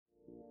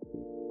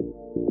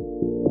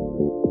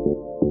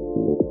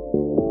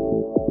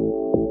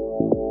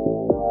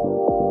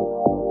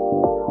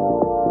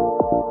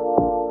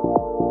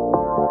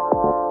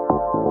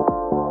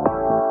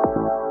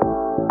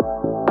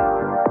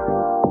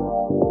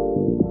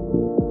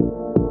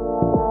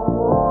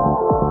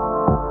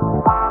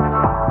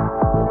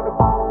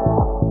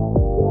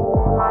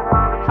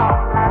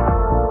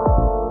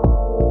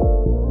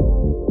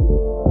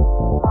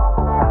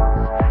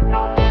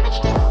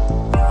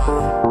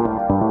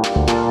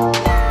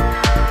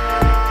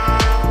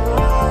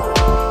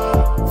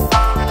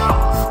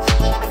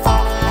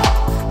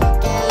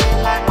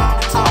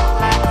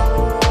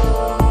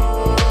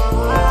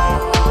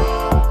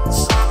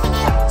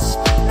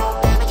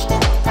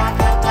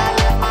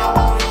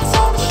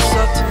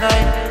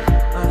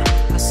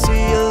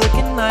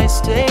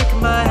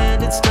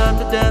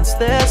else,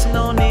 there's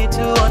no need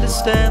to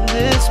understand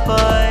this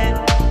bind.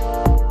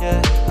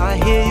 Yeah, I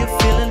hear you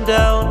feeling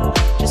down,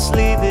 just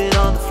leave it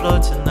on the floor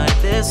tonight.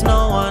 There's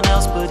no one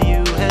else but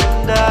you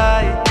and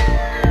I.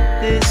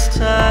 This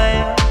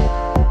time,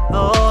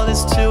 oh,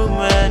 there's too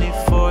many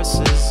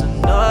forces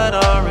and none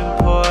are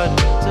important.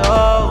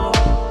 Oh,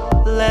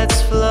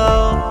 let's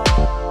flow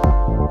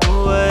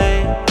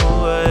away,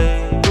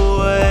 away,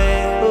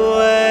 away,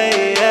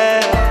 away,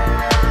 yeah.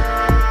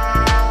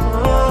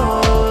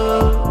 Ooh,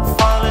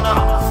 falling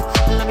off,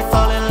 let me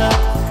fall in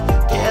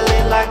love. Get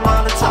lit like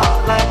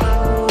Molotov, like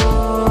ooh,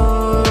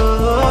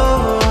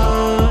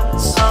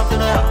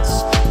 something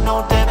else,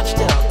 no damage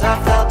dealt. I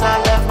felt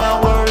I left my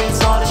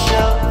worries on the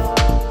shelf.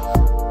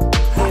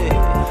 Hey,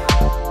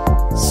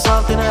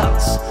 something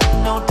else,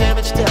 no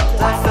damage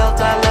dealt. I felt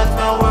I left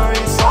my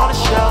worries on the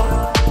shelf.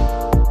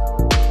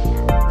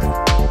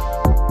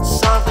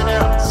 Something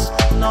else,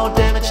 no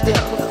damage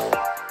dealt.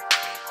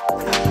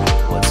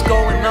 What's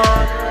going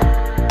on?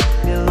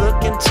 You're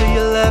looking to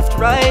your left,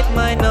 right,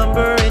 my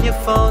number in your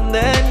phone,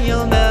 then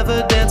you'll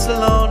never dance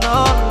alone.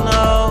 Oh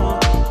no,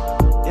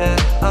 yeah,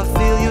 I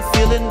feel you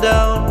feeling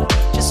down,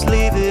 just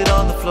leave it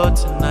on the floor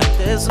tonight.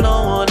 There's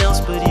no one else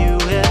but you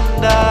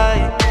and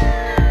I.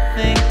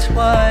 Think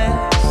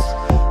twice,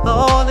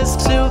 oh, there's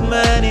too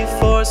many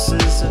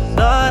forces and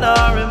none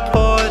are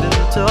important.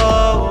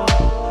 Oh,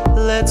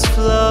 let's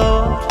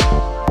float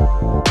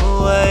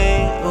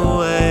away,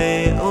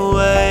 away,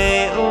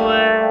 away,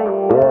 away.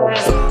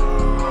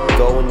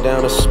 Going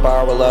down a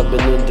spiral, I've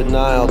been in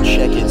denial.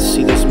 Check it,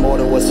 see there's more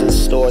to what's in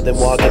store than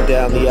walking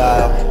down the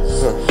aisle.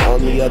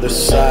 On the other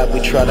side, we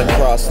try to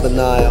cross the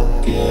Nile.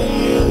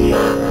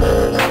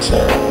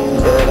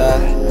 But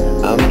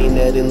I mean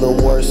that in the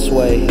worst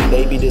way.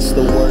 Maybe this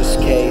the worst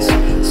case.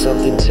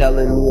 Something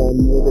telling me I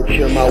know that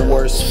you're my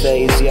worst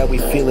phase. Yeah, we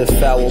feeling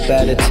foul,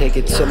 bad to take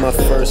it to my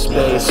first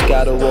base.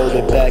 Gotta roll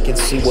it back and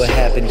see what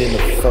happened in the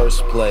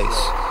first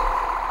place.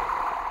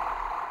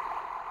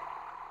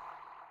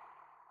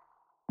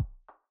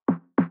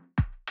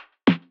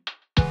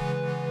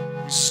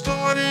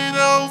 Started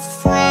out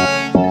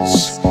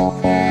friends.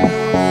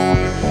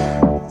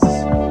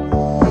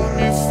 When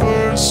you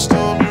first,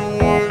 I'm your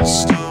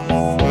worst, I'm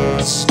the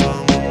worst,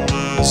 I'm the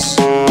best.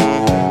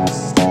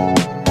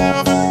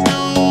 Never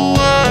knew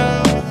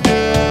well,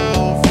 yeah,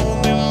 of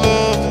only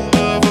love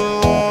never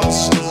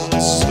lost.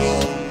 Only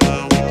stone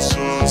that we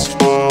tossed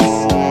by the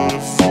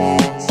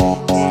waterfall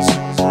was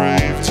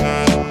engraved,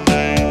 had a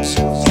name,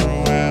 so threw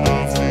it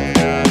off the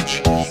edge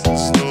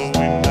as though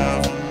we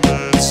never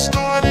met.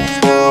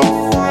 Started out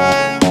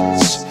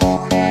friends,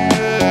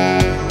 yeah.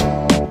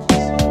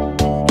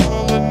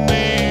 All I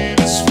need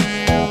is for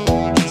you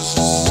just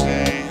to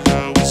see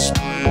how we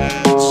split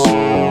in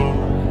two.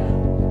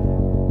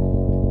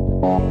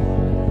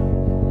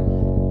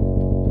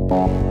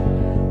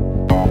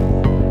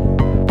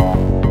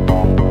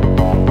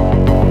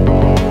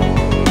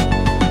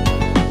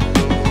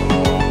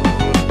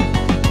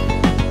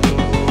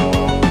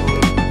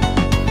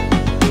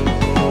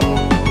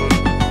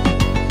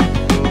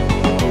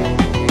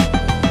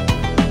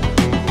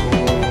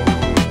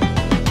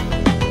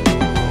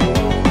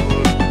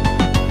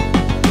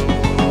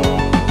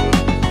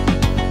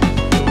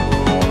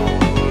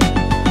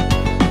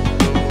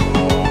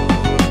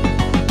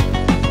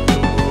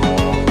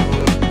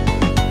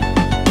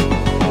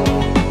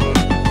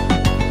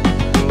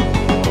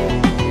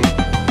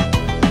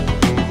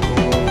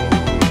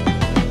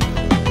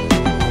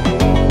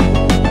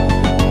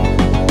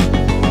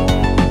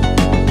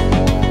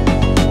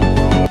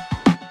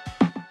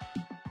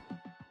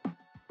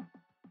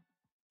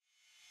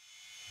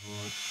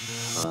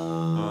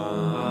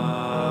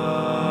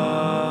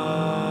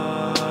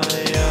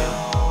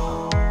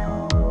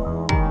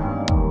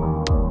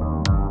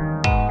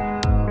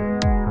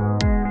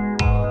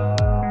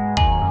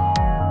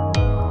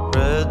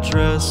 Red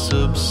dress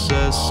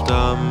obsessed, I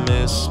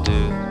missed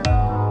it.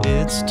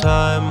 It's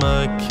time,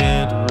 I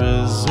can't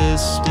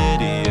resist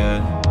it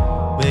yet.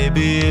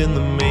 Maybe in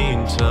the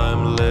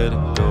meantime, let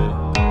it go.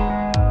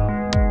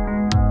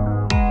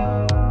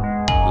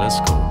 Let's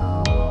go.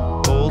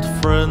 Old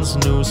friends,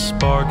 new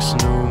sparks,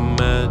 new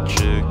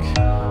magic.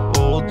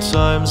 Old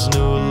times,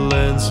 new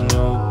lens,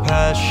 new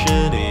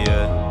passion,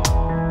 yeah.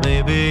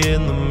 Maybe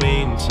in the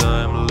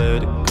meantime,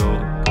 let it go.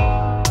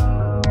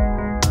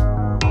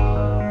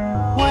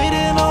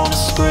 Waiting on the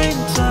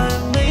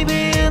springtime,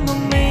 maybe in the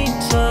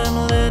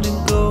meantime, let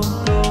it go.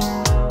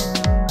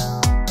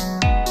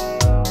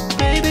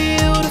 Baby,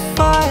 you're the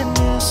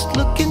finest.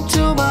 Look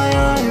into my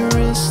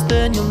iris,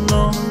 then you'll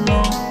know.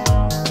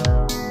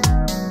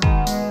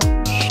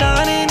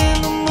 Shining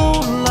in the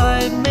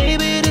moonlight,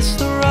 maybe this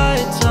the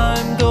right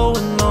time.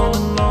 Going on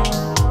and on.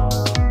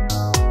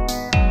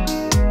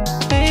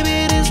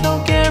 Baby, there's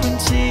no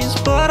guarantees,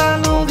 but I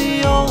know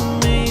the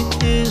old me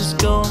is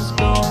gone.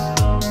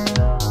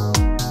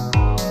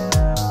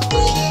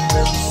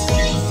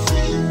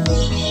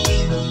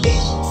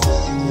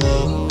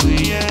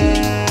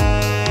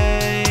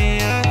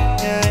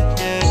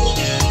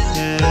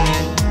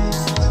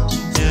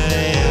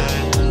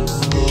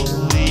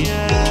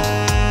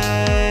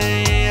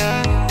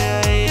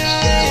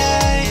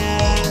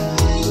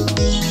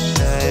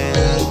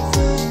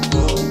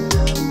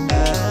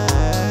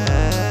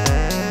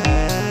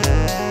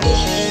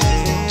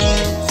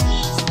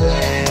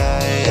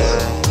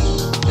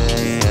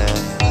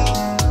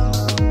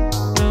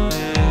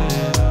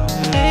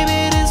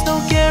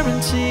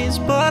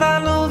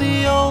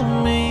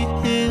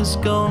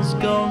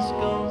 No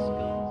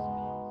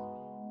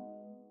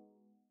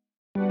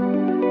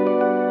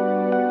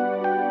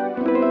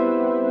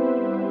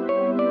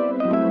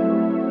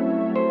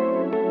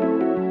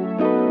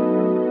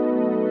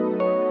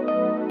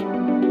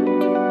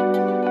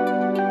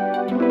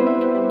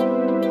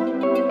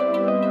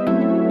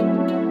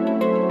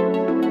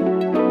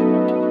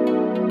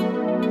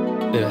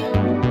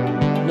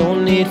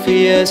need for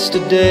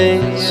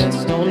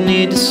yesterdays, no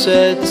need to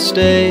set the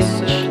stage,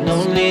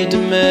 no need to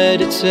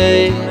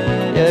meditate.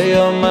 Yeah,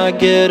 you're my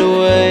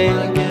getaway.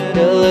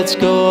 Yeah, let's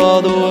go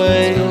all the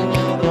way.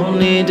 No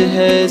need to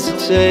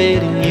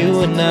hesitate, and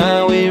you and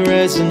I, we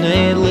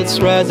resonate. Let's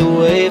ride the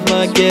wave,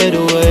 my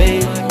getaway.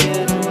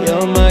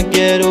 You're my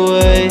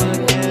getaway.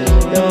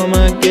 You're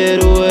my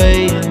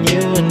getaway, and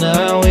you and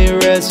I, we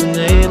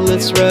resonate.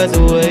 Let's ride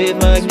the wave,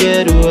 my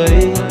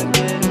getaway.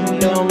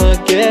 You're my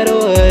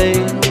getaway.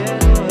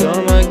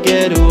 You're my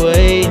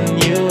getaway,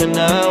 and you and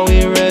I,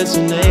 we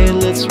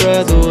resonate. Let's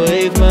ride the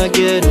wave, my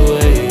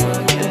getaway.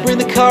 Bring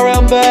the car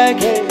out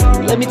back.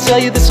 Let me tell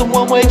you, this a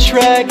one-way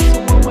track.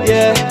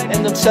 Yeah,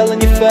 and I'm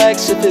telling you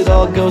facts. If it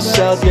all goes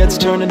south, yeah, it's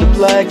turning to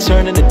black,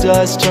 turning to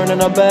dust,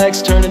 turning our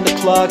backs, turning the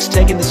clocks,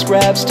 taking the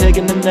scraps,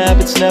 taking the nap.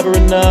 It's never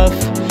enough.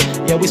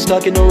 Yeah, we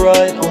stuck in a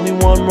rut. Only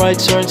one right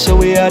turn till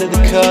we out of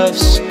the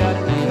cuffs,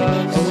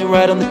 and we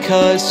right on the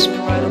cusp.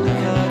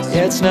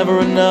 Yeah, it's never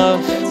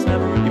enough.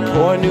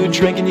 Pour a new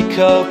drink in your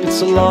cup.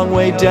 It's a long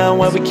way down,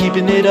 why we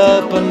keeping it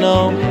up? I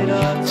know,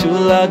 too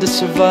loud to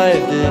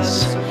survive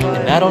this.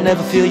 And I don't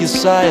ever feel your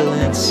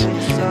silence,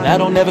 and I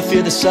don't ever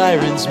fear the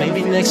sirens.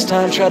 Maybe next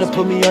time try to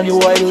put me on your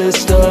white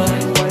list.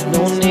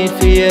 No need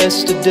for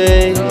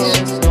yesterdays,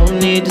 no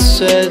need to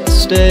set the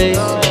stage,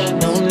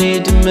 no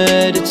need to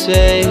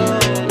meditate.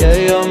 Yeah,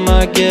 you're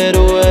my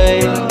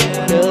getaway.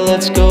 Yeah,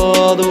 let's go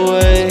all the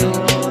way.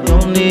 No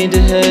need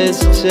to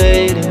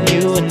hesitate, and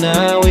you and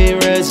I, we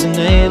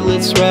resonate.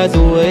 Let's ride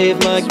the wave,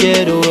 my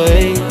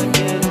getaway.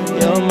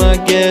 You're my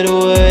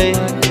getaway.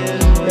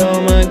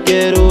 You're my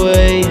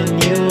getaway,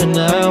 and you and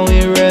I,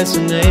 we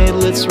resonate.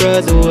 Let's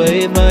ride the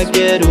wave, my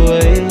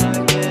getaway.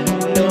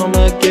 You're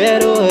my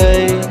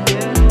getaway.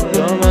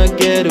 You're my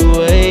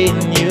getaway,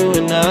 and you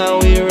and I,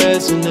 we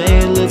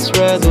resonate. Let's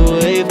ride the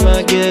wave,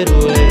 my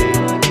getaway.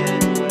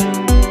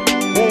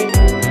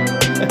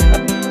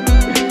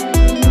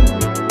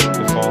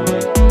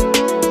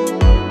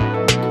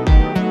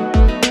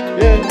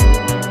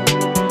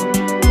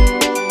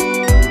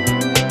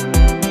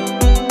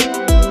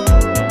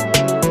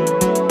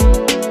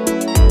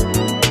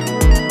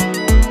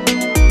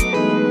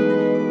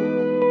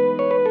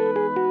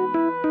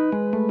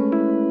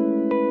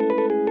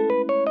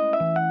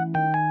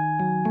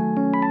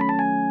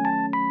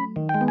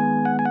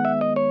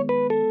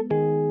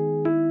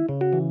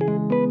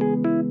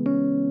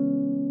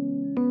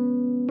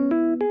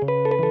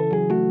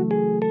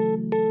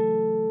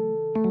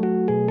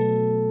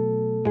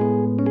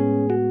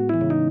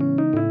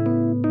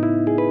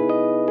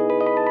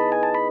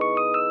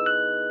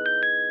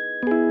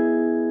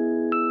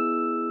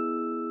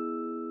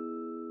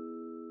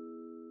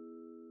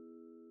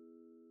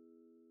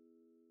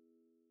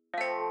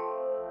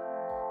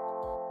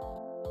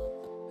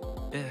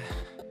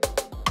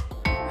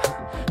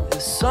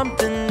 There's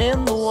something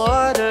in the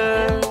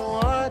water.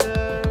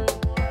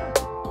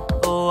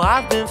 Oh,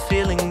 I've been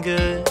feeling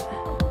good.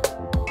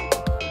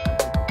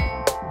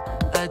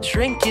 I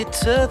drink it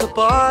to the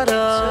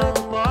bottom.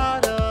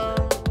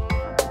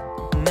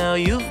 Now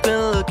you've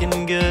been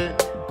looking good.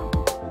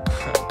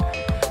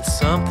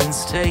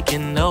 Something's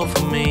taking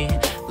over me,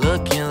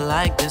 looking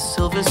like the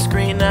silver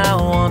screen. I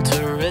want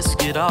to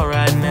risk it all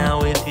right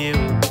now with you.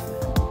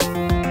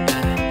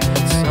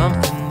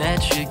 Something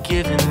that you're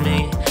giving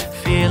me,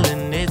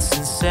 feeling it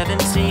since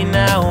 17.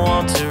 I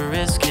want to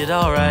risk it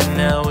all right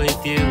now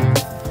with you.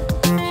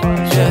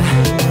 Yeah.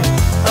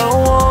 I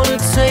wanna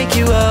take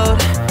you out.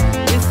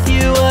 With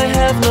you I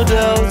have no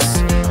doubts.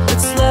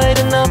 Let's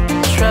lighten up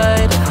and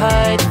try to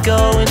hide,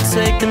 go and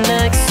take the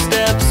next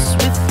steps.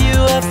 With you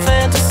I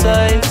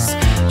fantasize,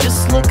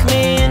 just look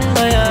me in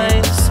my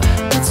eyes.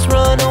 Let's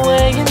run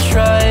away and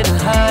try to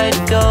hide,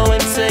 go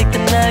and take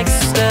the next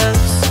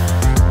steps.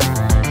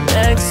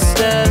 Next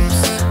steps,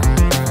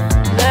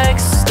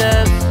 next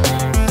step,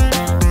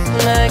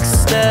 next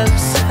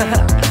steps.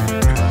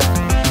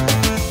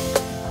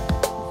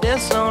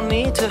 There's no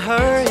need to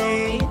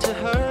hurry,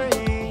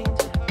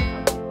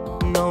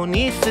 no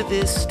need for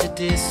this to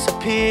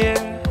disappear.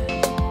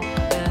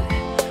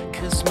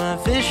 Cause my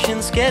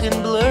vision's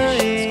getting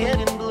blurry,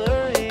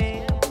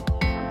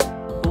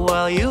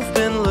 while you've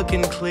been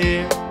looking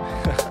clear.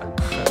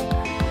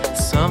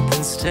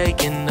 Something's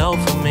taking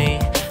over me,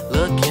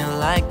 looking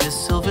like the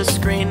silver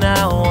screen.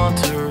 I want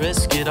to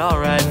risk it all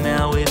right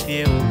now with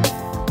you.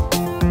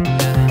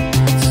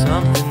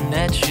 Something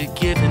that you're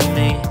giving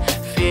me,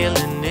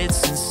 feeling it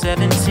since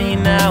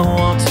 17. I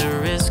want to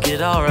risk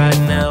it all right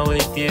now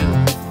with you.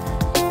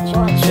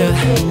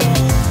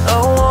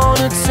 I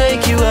wanna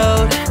take you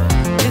out.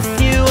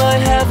 With you I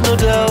have no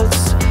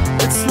doubts.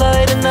 Let's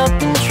lighten up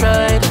and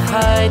try to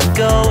hide,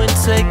 go and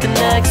take the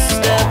next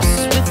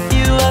steps. With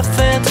you I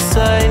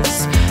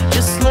fantasize.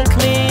 Just look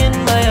me in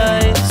my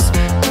eyes.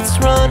 Let's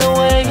run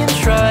away and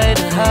try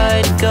to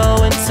hide and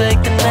go and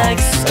take the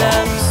next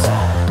steps.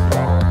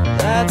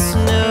 That's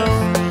new.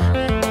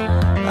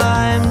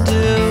 I'm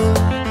due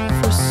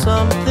for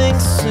something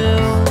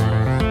soon.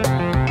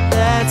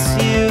 That's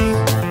you.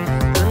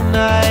 The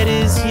night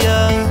is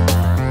young.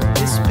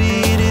 This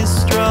beat is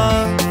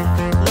strong.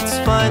 Let's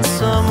find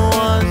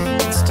someone.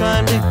 It's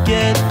time to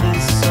get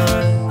this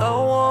on. I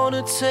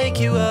wanna take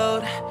you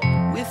out.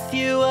 With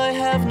you I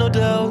have no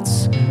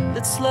doubts.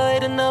 Let's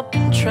lighten up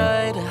and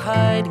try to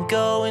hide and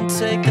go and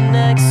take the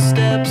next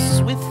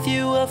steps. With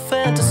you I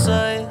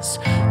fantasize.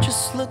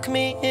 Just look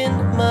me in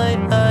my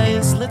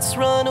eyes. Let's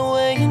run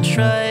away and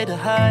try to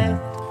hide.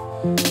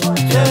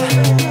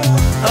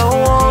 Yeah. I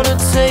wanna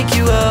take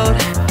you out.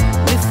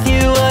 With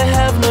you I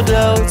have no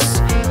doubts.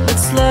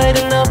 Let's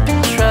lighten up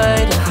and try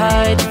to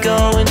hide and go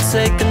and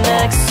take the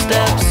next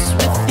steps.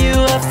 With you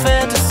I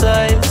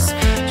fantasize.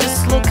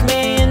 Just look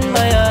me in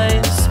my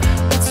eyes.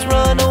 Let's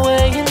run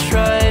away and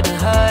try to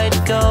hide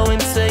and go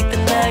and take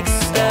the next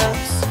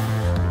steps.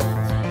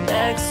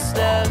 Next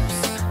steps.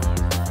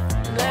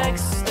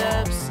 Next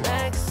steps.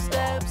 Next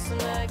steps.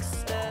 Next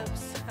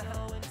steps. Go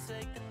and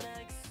take the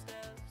next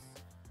steps.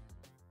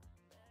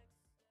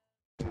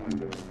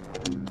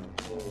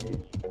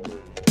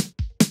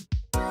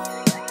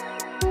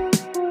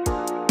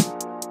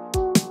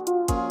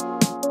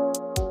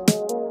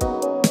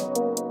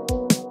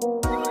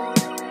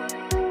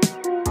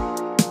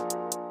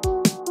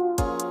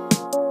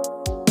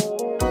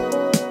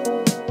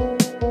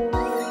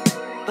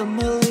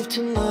 I'ma leave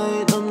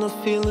tonight, I'm not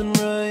feeling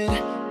right,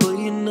 but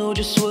you know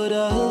just what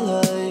I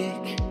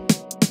like.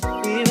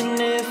 Even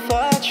if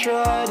I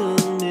tried a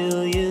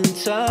million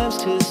times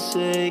to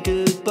say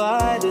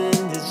goodbye, then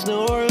there's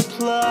no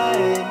reply.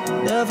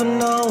 Never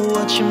know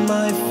what you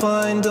might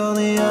find on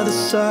the other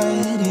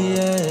side,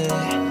 yeah.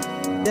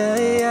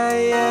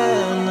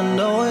 And I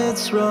know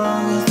it's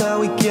wrong that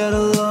we get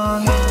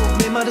along.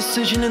 Made my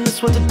decision and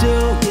that's what to do.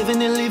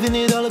 Giving it, leaving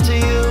it all up to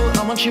you.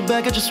 I want you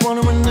back, I just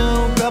wanna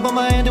renew. Grab on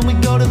my hand and we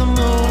go to the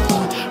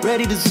moon.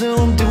 Ready to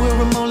zoom, do it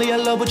remotely. I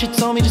love what you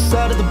told me just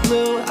out of the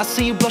blue. I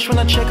see you blush when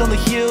I check on the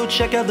hue.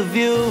 Check out the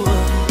view.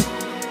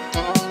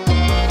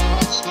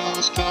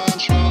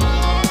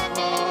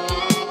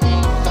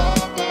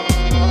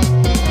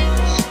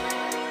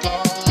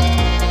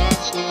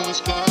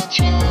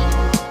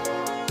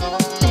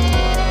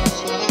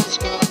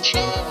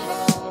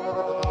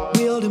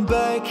 We holding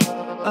back.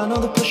 I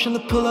know the push and the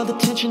pull, all the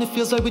tension. It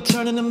feels like we're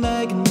turning a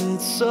magnet,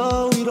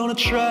 so we don't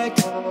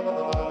attract.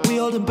 We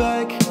holding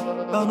back.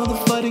 I know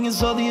the fighting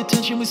is all the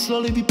attention. We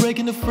slowly be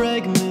breaking the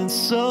fragments,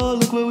 so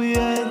look where we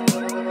at.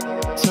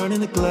 Turning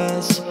the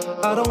glass.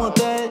 I don't want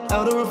that.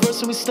 Out of reverse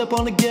and we step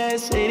on the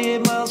gas.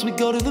 88 miles, we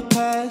go to the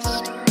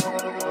past.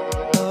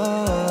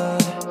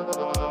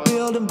 We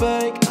holding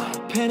back.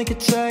 Panic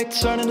attack,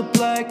 turning to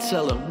black.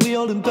 Tell them we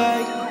holding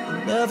back.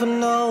 You never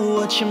know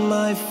what you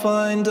might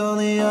find on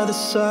the other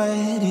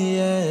side,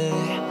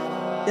 yeah.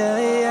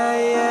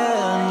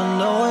 And I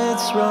know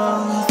it's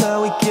wrong that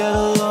we get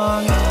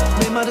along.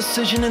 Made my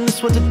decision and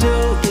that's what to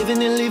do.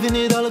 Giving it, leaving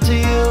it all up to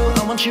you.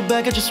 I want you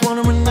back, I just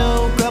wanna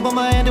renew. Grab on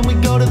my hand and we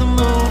go to the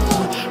moon.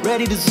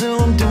 Ready to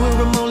zoom, do it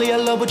remotely. I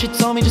love what you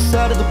told me just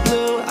out of the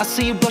blue. I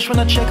see you blush when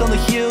I check on the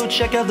hue.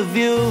 Check out the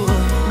view.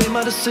 Made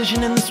my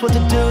decision and that's what to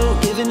do.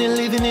 Giving it,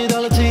 leaving it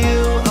all up to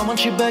you. I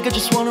want you back, I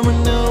just wanna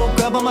renew.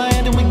 Grab on my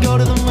hand and we go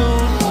to the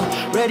moon.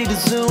 Ready to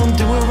zoom,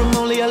 do it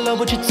remotely. I love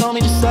what you told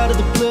me just out of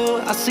the blue.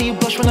 I see you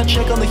blush when I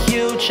check on the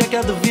hue. Check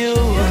out the view.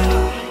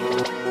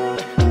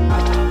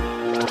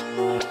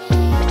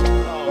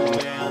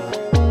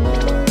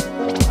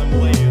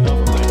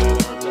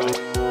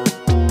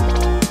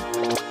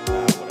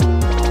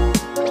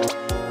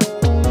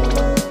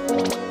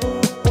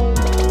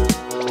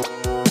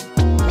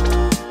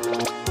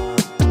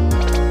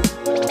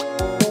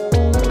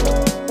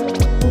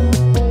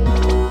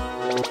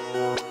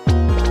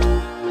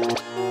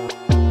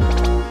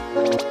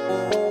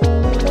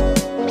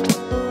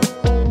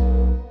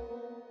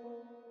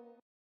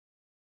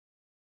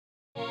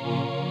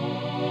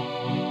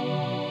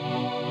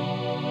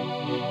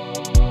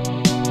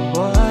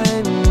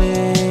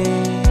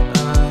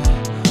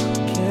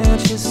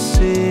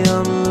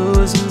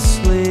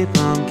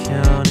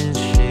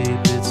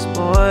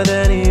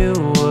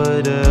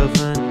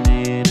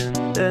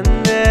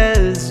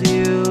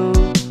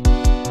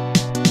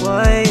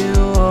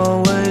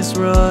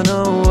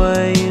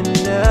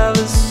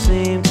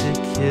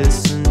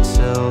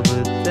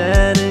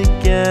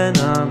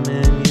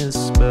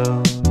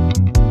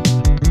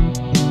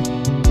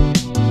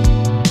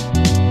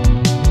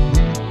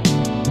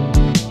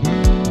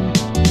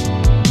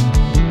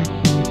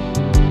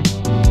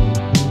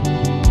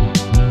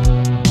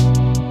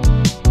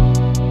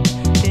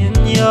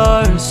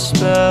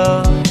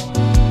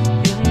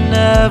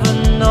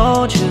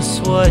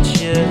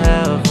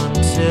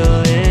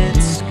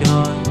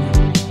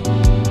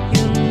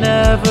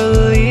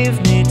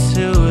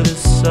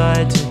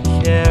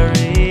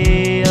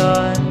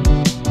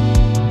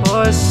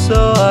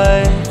 so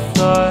I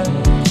thought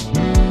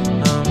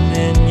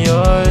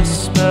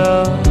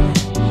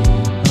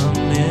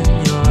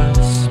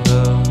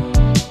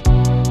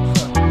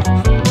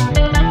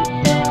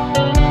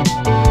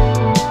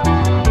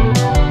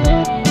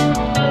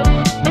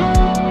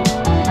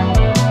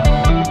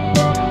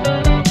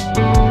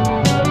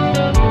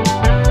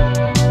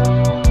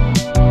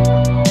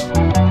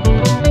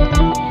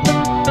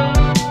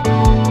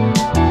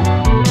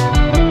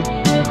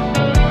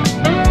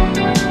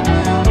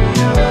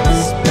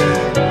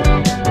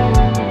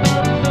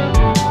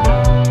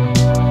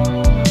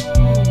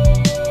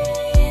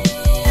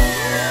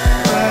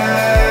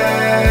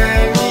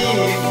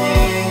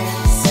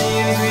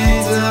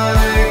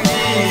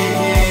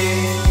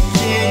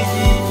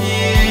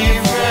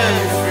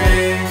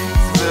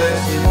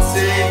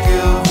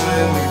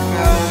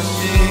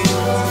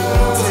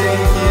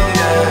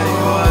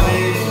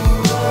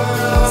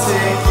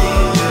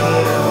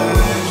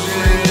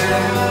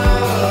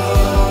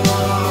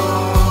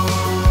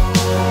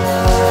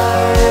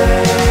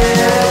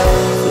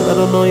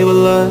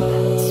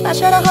I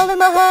try to hold in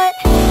my heart.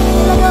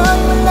 Feel like I'm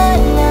holding my love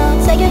now.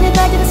 Taking it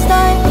back to the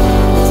start.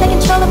 Take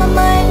control of my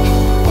mind.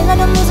 Feel like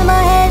I'm losing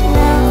my head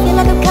now. Feel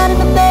like I'm caught in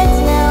the beds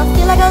now.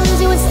 Feel like I'll lose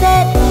you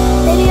instead.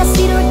 Maybe I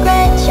see the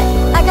regret. Yeah,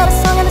 I got a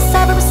song on the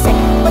side for a second.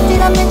 What did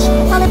I mention?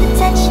 All of the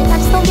tension. I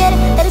just don't get it.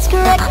 That is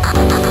correct.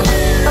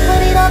 I put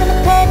it all in the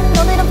pen.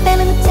 Know that I'm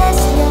failing the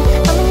test.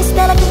 Yeah, I'm in your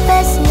spell, I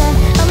confess.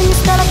 Yeah, I'm in your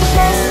spell, I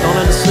confess. Don't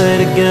let me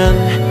say it again.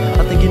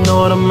 I think you know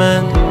what I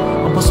meant.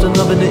 I'm posting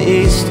up in the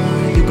east.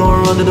 You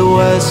gon' run to the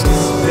west.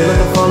 Feel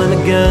like I'm falling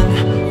again.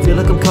 Feel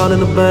like I'm caught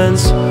in the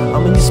bends.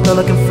 I'm in your spell,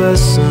 I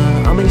confess.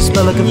 I'm in your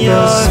spell, I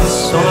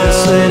confess. Don't let me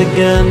say it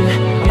again.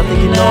 I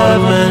think you know what I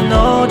meant.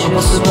 I'm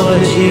posting up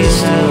in the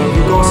east.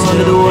 You gon' run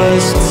to the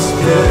west.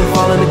 Feel like I'm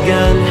falling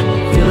again.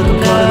 Feel like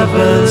I'm caught in the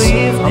bends.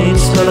 I'm in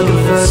your spell, I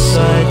confess.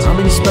 I'm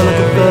in your spell, I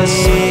confess.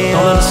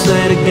 Don't let me say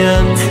it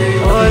again.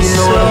 I think you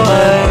know what I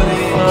meant.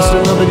 I'm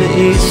posting up in the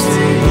east.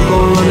 You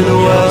gon' run to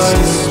the west.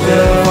 Feel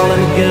like I'm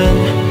falling again.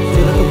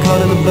 Feel like I'm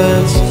caught in the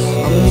bends.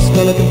 I'm in your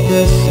spell, I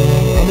confess.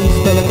 I'm in your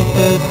spell, I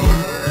confess.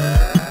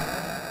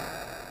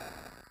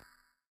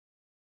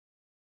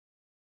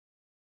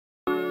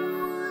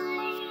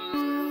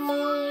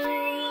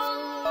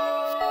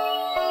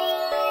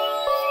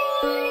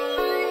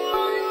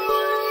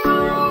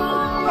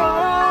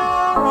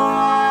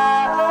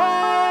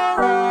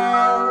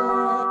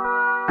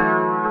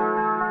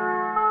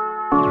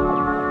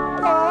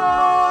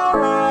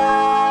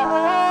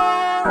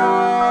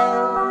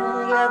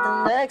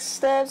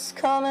 Steps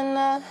coming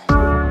up.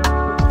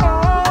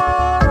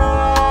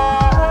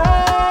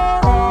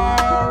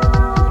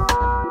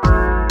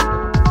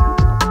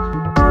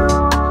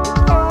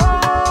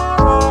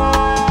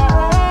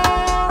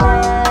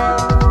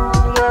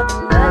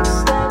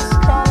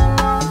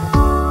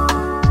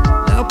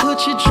 Now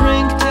put your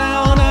drink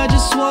down, I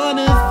just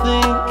wanna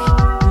think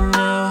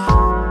now.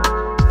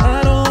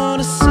 I don't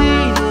wanna see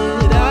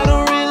it, I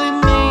don't really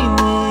mean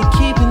it.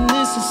 Keeping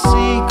this a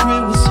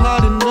secret was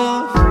hard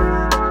enough.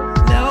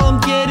 Now I'm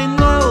getting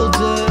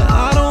older,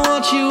 I don't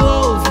want you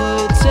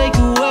over. Take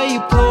away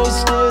your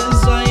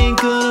posters, I ain't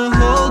gonna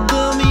hold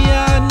them.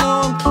 Yeah, I know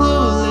I'm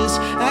clueless,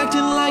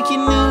 acting like you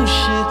knew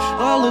shit.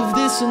 All of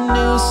this a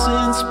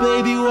nuisance,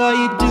 baby, why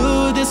you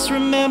do this?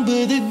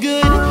 Remember the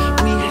good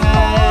we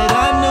had.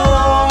 I know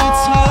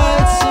it's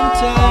hard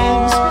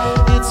sometimes.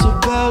 It's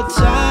about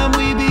time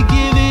we be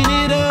giving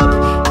it up.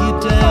 You're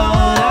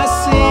down, I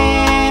see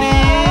it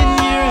in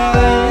your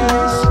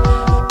eyes.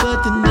 But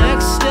the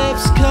next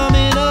step's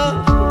coming up.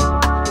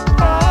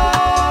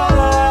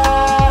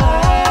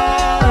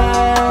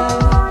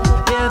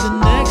 Yeah, the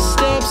next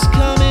step's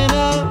coming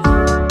up.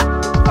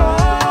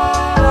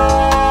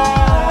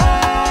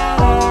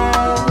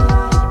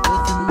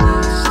 But the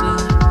next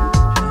step,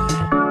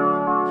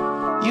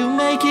 you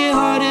make it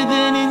harder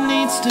than it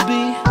needs to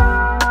be.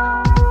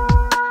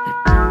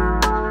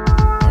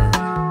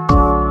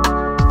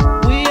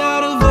 We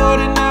out of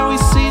order, now we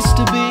cease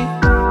to be.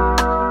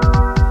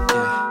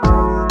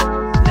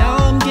 Now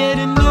I'm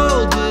getting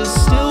older,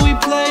 still we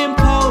playing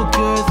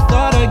poker.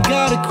 Thought I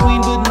got a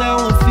queen, but now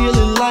I'm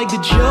feeling like the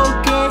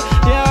Joker.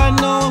 Yeah, I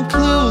know I'm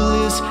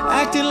clueless,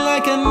 acting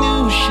like I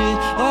knew shit.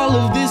 All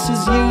of this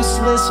is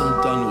useless,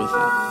 I'm done with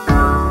it.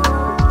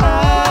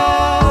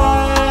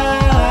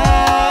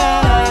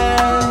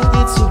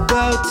 It's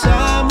about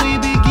time we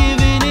be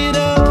giving it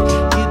up.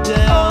 You're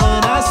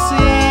down, I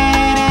see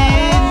it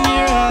in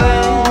your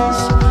eyes.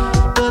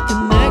 But the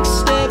next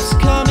step's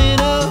coming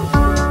up.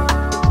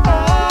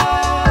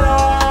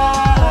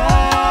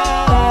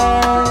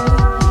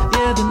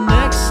 Yeah, the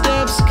next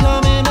step's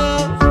coming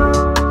up.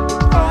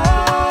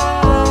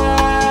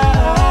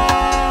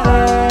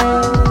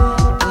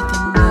 But the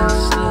next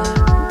step.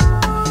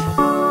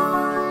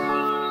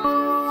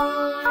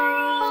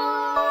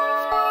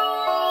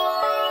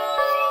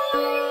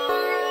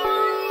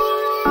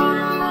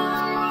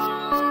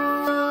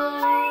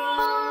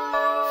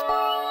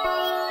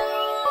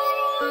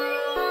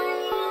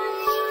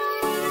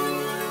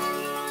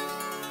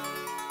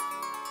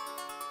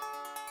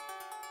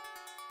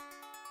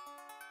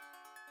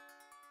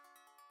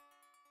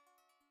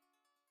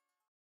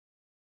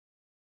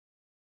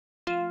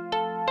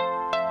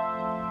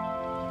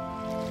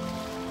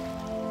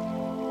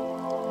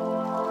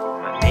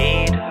 I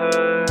need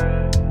her.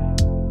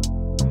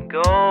 I'm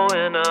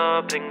going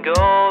up and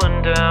going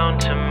down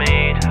to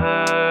meet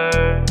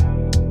her.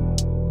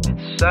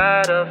 It's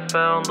sad I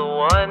found the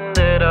one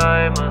that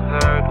I'm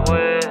hurt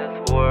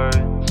with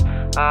words.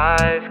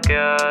 I've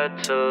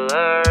got to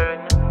learn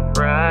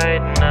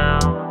right now.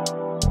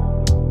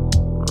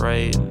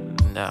 Right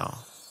now.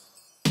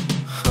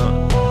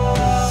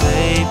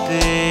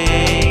 Baby,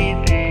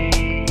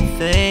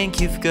 think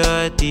you've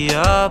got the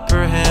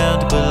upper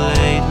hand, but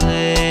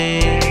lately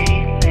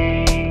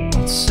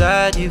it's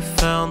sad you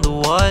found the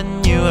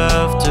one you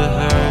have to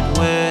hurt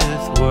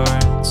with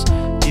words.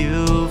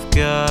 You've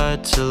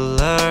got to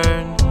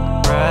learn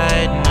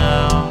right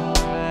now.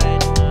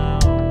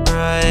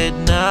 Right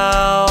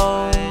now.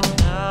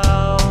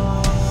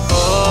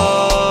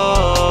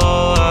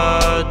 Oh,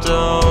 I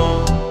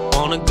don't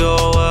wanna go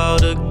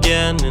out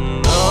again and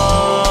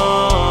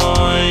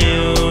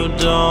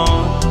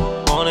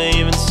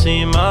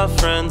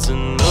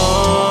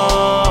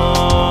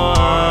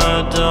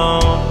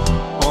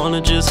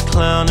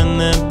clown and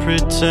then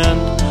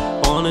pretend.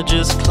 Wanna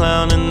just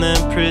clown and then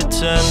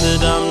pretend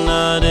that I'm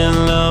not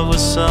in love with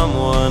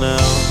someone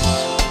else.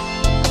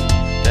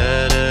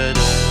 Da, da,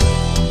 da.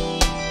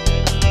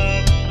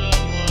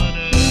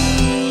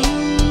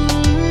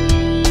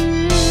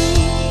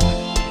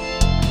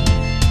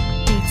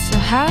 It's a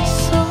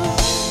hassle.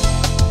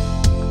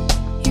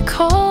 You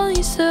call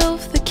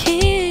yourself the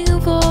king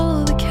of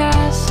all the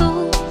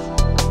castles.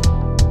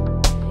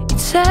 You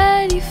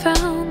said you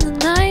found the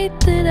night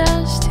that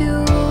asked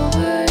to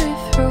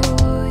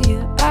overthrow you.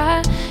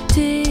 I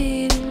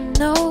didn't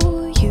know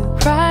you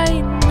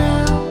right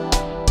now,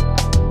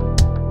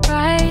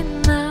 right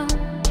now.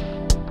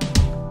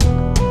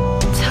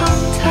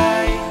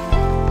 Tongue-tied,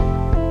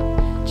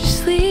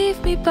 just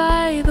leave me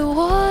by the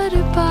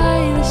water, by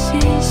the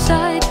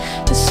seaside.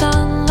 The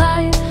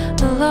sunlight,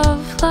 my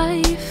love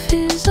life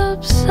is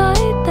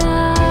upside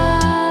down.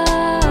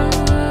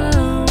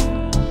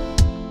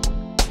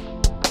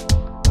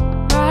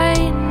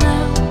 Right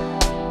now,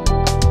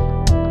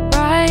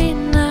 right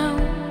now.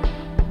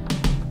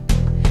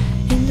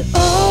 And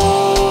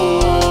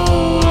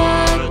oh, I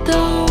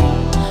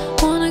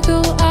don't wanna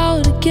go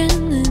out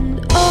again.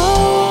 And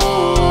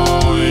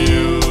oh,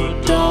 you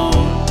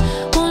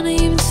don't wanna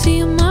even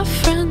see my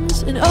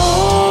friends. And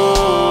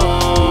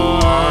oh,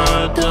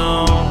 I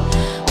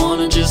don't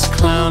wanna just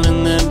clown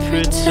and then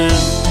pretend.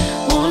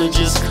 Wanna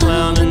just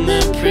clown and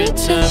then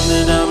pretend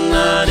that I'm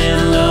not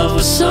in love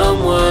with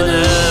someone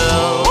else.